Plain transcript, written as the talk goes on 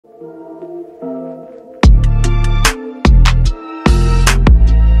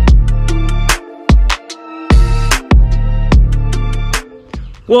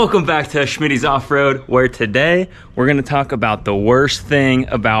Welcome back to Schmitty's Off-Road, where today we're going to talk about the worst thing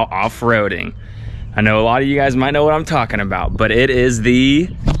about off-roading. I know a lot of you guys might know what I'm talking about, but it is the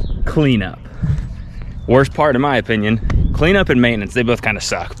cleanup. Worst part, in my opinion. Cleanup and maintenance, they both kind of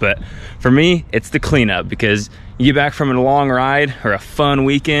suck, but for me, it's the cleanup, because you get back from a long ride or a fun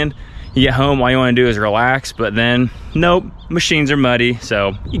weekend, you get home, all you want to do is relax, but then, nope, machines are muddy,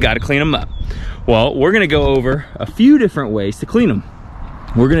 so you got to clean them up. Well, we're going to go over a few different ways to clean them.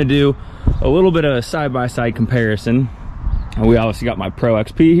 We're gonna do a little bit of a side-by-side comparison. We obviously got my Pro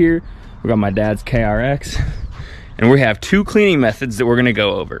XP here, we got my dad's KRX, and we have two cleaning methods that we're gonna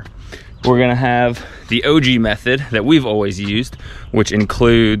go over. We're gonna have the OG method that we've always used, which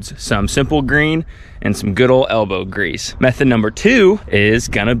includes some simple green and some good old elbow grease. Method number two is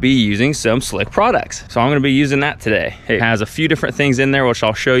gonna be using some slick products. So I'm gonna be using that today. It has a few different things in there, which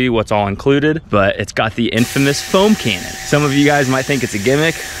I'll show you what's all included, but it's got the infamous foam cannon. Some of you guys might think it's a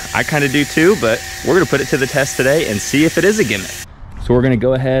gimmick. I kind of do too, but we're gonna put it to the test today and see if it is a gimmick. So we're gonna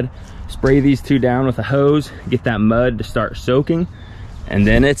go ahead, spray these two down with a hose, get that mud to start soaking, and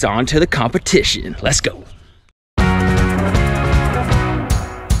then it's on to the competition. Let's go.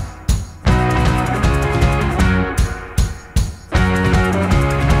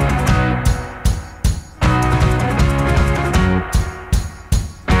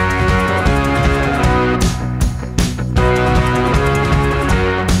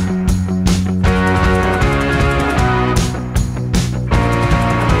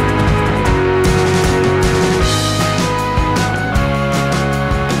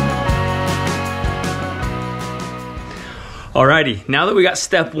 Alrighty, now that we got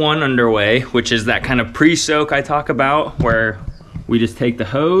step one underway, which is that kind of pre-soak I talk about, where we just take the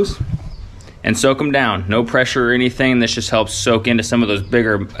hose and soak them down. No pressure or anything. This just helps soak into some of those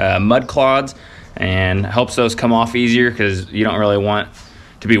bigger mud clods and helps those come off easier, because you don't really want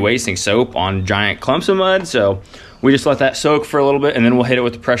to be wasting soap on giant clumps of mud. So we just let that soak for a little bit, and then we'll hit it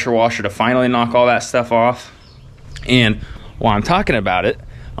with the pressure washer to finally knock all that stuff off. And while I'm talking about it,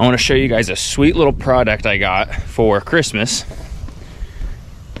 I want to show you guys a sweet little product I got for Christmas.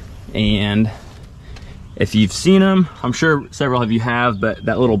 And if you've seen them, I'm sure several of you have, but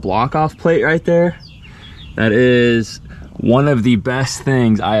that little block off plate right there, that is one of the best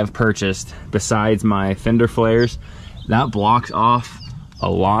things I have purchased besides my fender flares. That blocks off a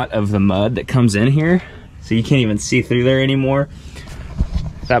lot of the mud that comes in here, so you can't even see through there anymore.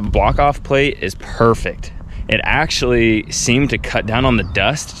 That block off plate is perfect. It actually seemed to cut down on the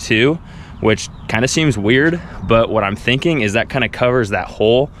dust too, which kind of seems weird, but what I'm thinking is that kind of covers that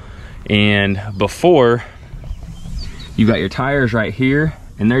hole. And before, you got your tires right here,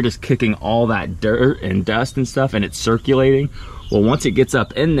 and they're just kicking all that dirt and dust and stuff, and it's circulating. Well, once it gets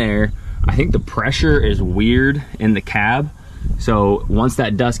up in there, I think the pressure is weird in the cab. So once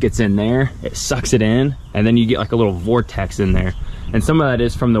that dust gets in there, it sucks it in, and then you get like a little vortex in there. And some of that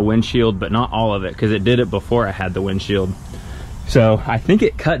is from the windshield, but not all of it, because it did it before I had the windshield. So I think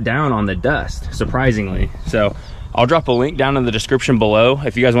it cut down on the dust, surprisingly. So I'll drop a link down in the description below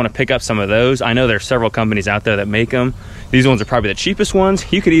if you guys want to pick up some of those. I know there's several companies out there that make them. These ones are probably the cheapest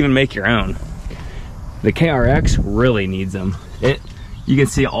ones. You could even make your own. The KRX really needs them. You can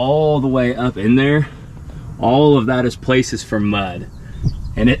see all the way up in there. All of that is places for mud,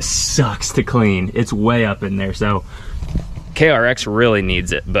 and it sucks to clean. It's way up in there, so KRX really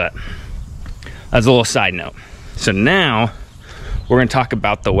needs it, but that's a little side note. So now we're gonna talk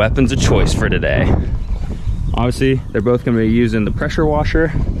about the weapons of choice for today. Obviously, they're both gonna be using the pressure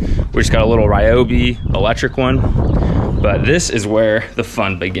washer. We just got a little Ryobi electric one, but this is where the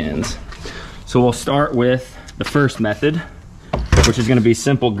fun begins. So we'll start with the first method, which is gonna be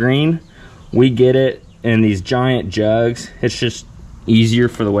simple green. We get it in these giant jugs. It's just easier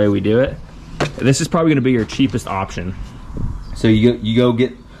for the way we do it. This is probably gonna be your cheapest option. So you go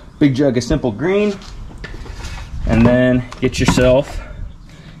get a big jug of simple green, and then get yourself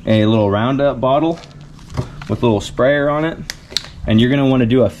a little Roundup bottle with a little sprayer on it, and you're gonna wanna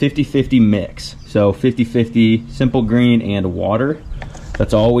do a 50-50 mix. So 50-50 simple green and water.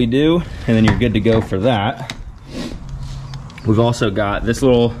 That's all we do, and then you're good to go for that. We've also got this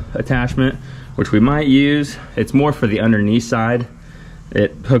little attachment, which we might use. It's more for the underneath side.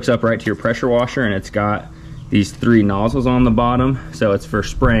 It hooks up right to your pressure washer, and it's got these 3 nozzles on the bottom, so it's for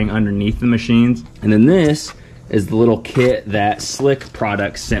spraying underneath the machines. And then this is the little kit that Slick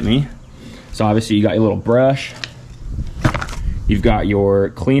Products sent me. So obviously you got your little brush, you've got your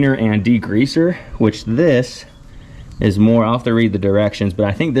cleaner and degreaser, which this is more, I'll have to read the directions, but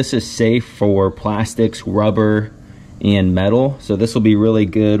I think this is safe for plastics, rubber, and metal. So this will be really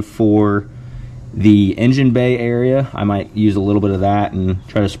good for The engine bay area, I might use a little bit of that and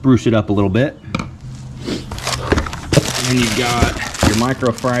try to spruce it up a little bit. And then you've got your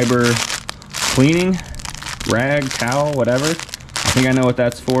microfiber cleaning rag, towel, whatever. I think I know what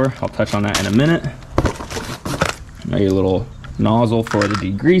that's for. I'll touch on that in a minute. Now your little nozzle for the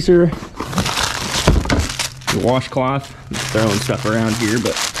degreaser. Your washcloth. I'm throwing stuff around here,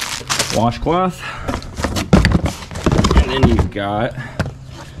 but washcloth. And then you've got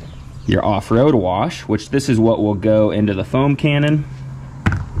your off-road wash, which this is what will go into the foam cannon.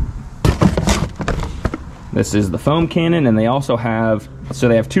 This is the foam cannon, and they also have, so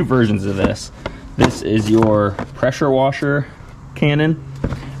they have two versions of this. This is your pressure washer cannon,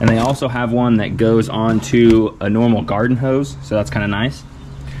 and they also have one that goes onto a normal garden hose, so that's kind of nice.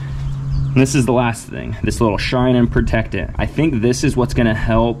 And this is the last thing, this little shine and protectant. I think this is what's gonna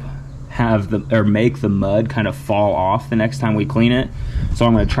help make the mud kind of fall off the next time we clean it. So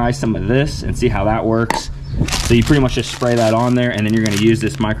I'm gonna try some of this and see how that works. So you pretty much just spray that on there, and then you're gonna use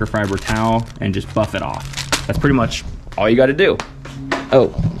this microfiber towel and just buff it off. That's pretty much all you gotta do. Oh,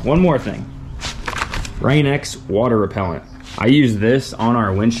 one more thing. Rain-X water repellent. I use this on our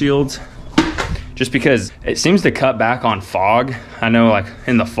windshields just because it seems to cut back on fog. I know, like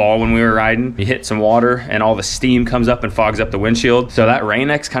in the fall when we were riding, you hit some water and all the steam comes up and fogs up the windshield. So that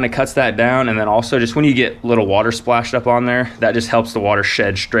Rain-X kind of cuts that down. And then also just when you get little water splashed up on there, that just helps the water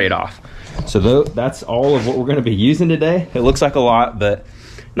shed straight off. So that's all of what we're gonna be using today. It looks like a lot, but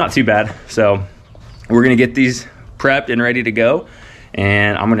not too bad. So we're gonna get these prepped and ready to go.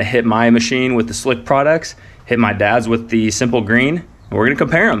 And I'm gonna hit my machine with the Slick products, hit my dad's with the Simple Green, and we're gonna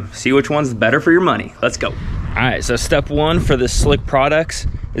compare them, see which one's better for your money. Let's go. All right, so step one for the Slick products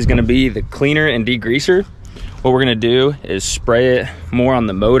is gonna be the cleaner and degreaser. What we're gonna do is spray it more on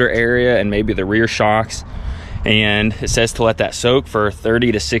the motor area and maybe the rear shocks. And it says to let that soak for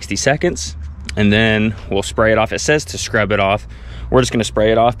 30 to 60 seconds. And then we'll spray it off. It says to scrub it off. We're just gonna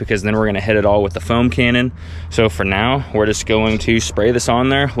spray it off because then we're gonna hit it all with the foam cannon. So for now, we're just going to spray this on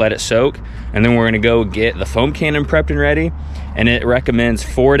there, let it soak, and then we're gonna go get the foam cannon prepped and ready. And it recommends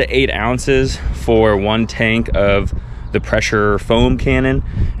 4 to 8 ounces for 1 tank of the pressure foam cannon.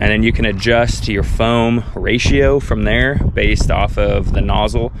 And then you can adjust your foam ratio from there based off of the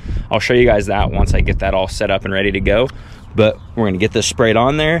nozzle. I'll show you guys that once I get that all set up and ready to go. But we're gonna get this sprayed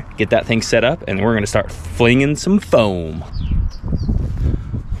on there, get that thing set up, and we're gonna start flinging some foam.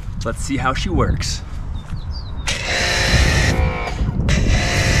 Let's see how she works.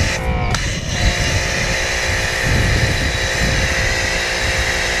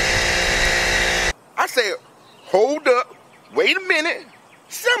 I said, hold up, wait a minute,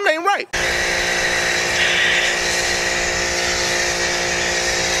 something ain't right.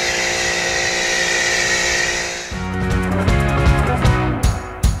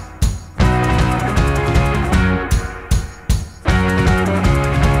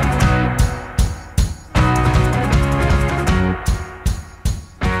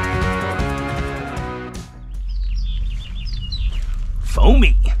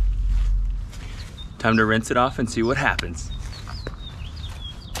 Foamy. Time to rinse it off and see what happens.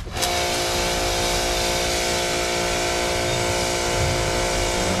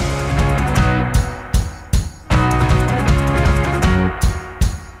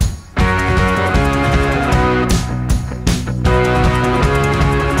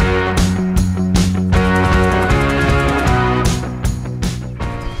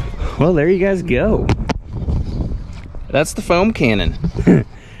 Well, there you guys go. That's the foam cannon.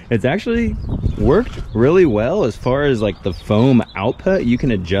 It's actually worked really well as far as like the foam output. You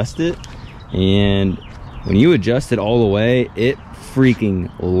can adjust it, and when you adjust it all the way, it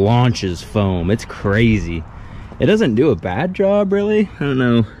freaking launches foam. It's crazy. It doesn't do a bad job really. I don't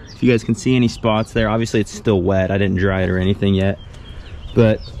know if you guys can see any spots there. Obviously it's still wet. I didn't dry it or anything yet,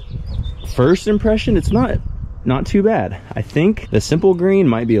 but first impression, it's not too bad. I think the Simple Green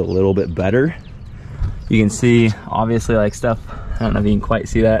might be a little bit better. You can see obviously like stuff, I don't know if you can quite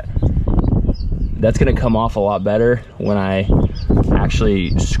see that. That's gonna come off a lot better when I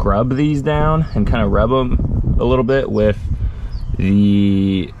actually scrub these down and kind of rub them a little bit with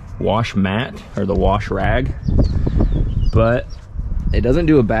the wash mat or the wash rag. But it doesn't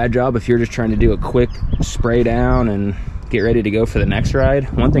do a bad job if you're just trying to do a quick spray down and get ready to go for the next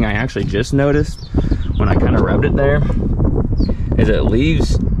ride. One thing I actually just noticed when I kind of rubbed it there is it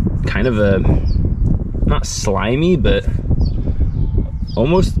leaves kind of a, not slimy, but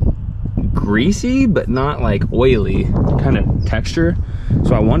almost greasy, but not like oily kind of texture.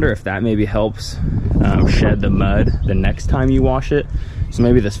 So I wonder if that maybe helps shed the mud the next time you wash it. So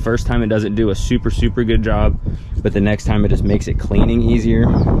maybe this first time it doesn't do a super good job, but the next time it just makes it cleaning easier.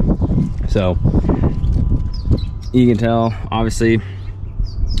 So you can tell, obviously,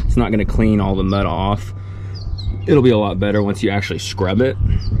 it's not gonna clean all the mud off. It'll be a lot better once you actually scrub it.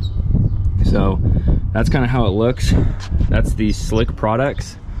 So that's kind of how it looks. That's the Slick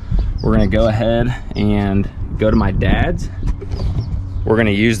products. We're gonna go ahead and go to my dad's. We're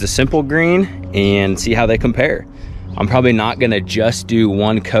gonna use the Simple Green and see how they compare. I'm probably not gonna just do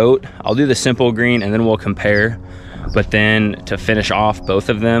one coat. I'll do the Simple Green and then we'll compare. But then to finish off both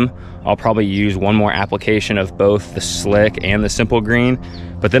of them, I'll probably use one more application of both the Slick and the Simple Green.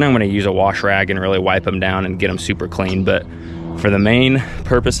 But then I'm gonna use a wash rag and really wipe them down and get them super clean. But for the main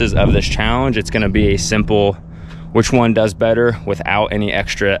purposes of this challenge, it's gonna be a simple, which one does better without any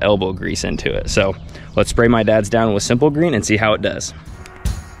extra elbow grease into it. So let's spray my dad's down with Simple Green and see how it does.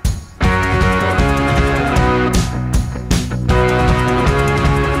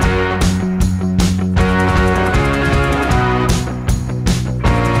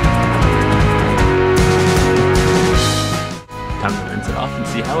 Time to rinse it off and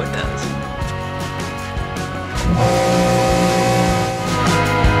see how it does.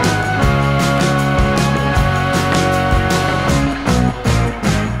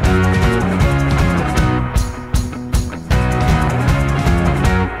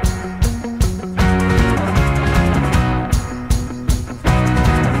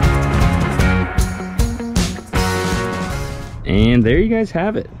 And there you guys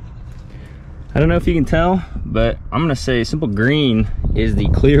have it. I don't know if you can tell, but I'm gonna say Simple Green is the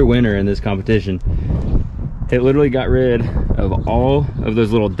clear winner in this competition. It literally got rid of all of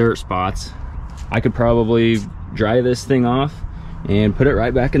those little dirt spots. I could probably dry this thing off and put it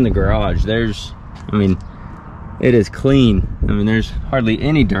right back in the garage. I mean, it is clean. I mean, there's hardly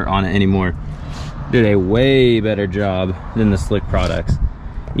any dirt on it anymore. Did a way better job than the Slick products.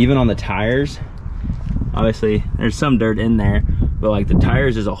 Even on the tires, obviously there's some dirt in there, but like the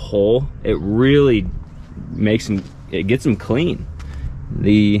tires as a whole, it really makes them, it gets them clean.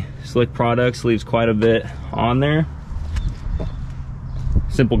 The Slick products leaves quite a bit on there.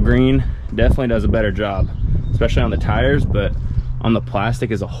 Simple Green definitely does a better job, especially on the tires, but on the plastic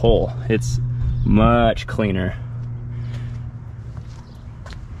as a whole, it's much cleaner.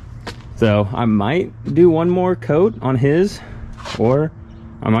 So I might do one more coat on his, or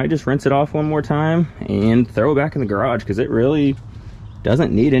I might just rinse it off one more time and throw it back in the garage, because it really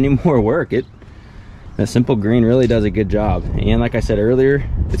doesn't need any more work. The Simple Green really does a good job. And like I said earlier,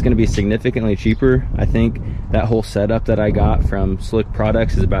 it's gonna be significantly cheaper. I think that whole setup that I got from Slick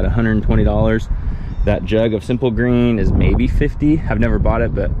Products is about $120. That jug of Simple Green is maybe 50. I've never bought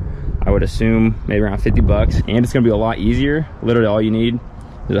it, but I would assume maybe around 50 bucks. And it's gonna be a lot easier. Literally all you need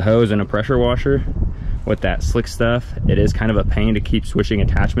is a hose and a pressure washer. With that Slick stuff, it is kind of a pain to keep switching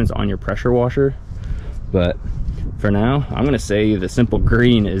attachments on your pressure washer. But for now, I'm gonna say the Simple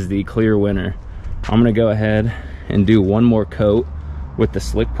Green is the clear winner. I'm gonna go ahead and do one more coat with the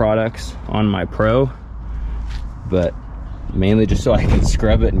Slick products on my Pro, but mainly just so I can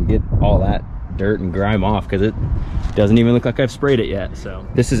scrub it and get all that dirt and grime off, because it doesn't even look like I've sprayed it yet. So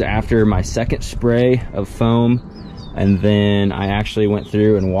this is after my second spray of foam, and then I actually went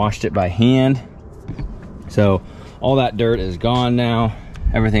through and washed it by hand. So all that dirt is gone now.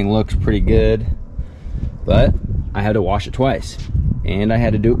 Everything looks pretty good, but I had to wash it twice and I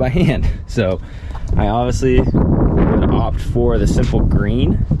had to do it by hand. So I obviously would opt for the Simple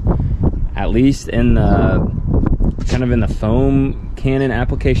Green, at least in the kind of in the foam cannon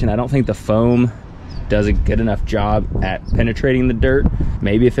application. I don't think the foam does a good enough job at penetrating the dirt.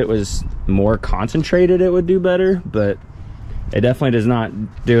 Maybe if it was more concentrated, it would do better, but it definitely does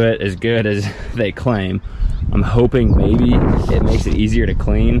not do it as good as they claim. I'm hoping maybe it makes it easier to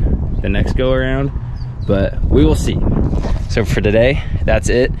clean the next go around, but we will see. So for today, that's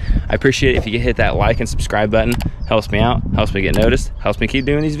it. I appreciate it if you could hit that like and subscribe button. Helps me out, helps me get noticed, helps me keep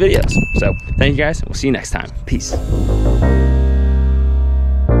doing these videos. So thank you guys, we'll see you next time. Peace.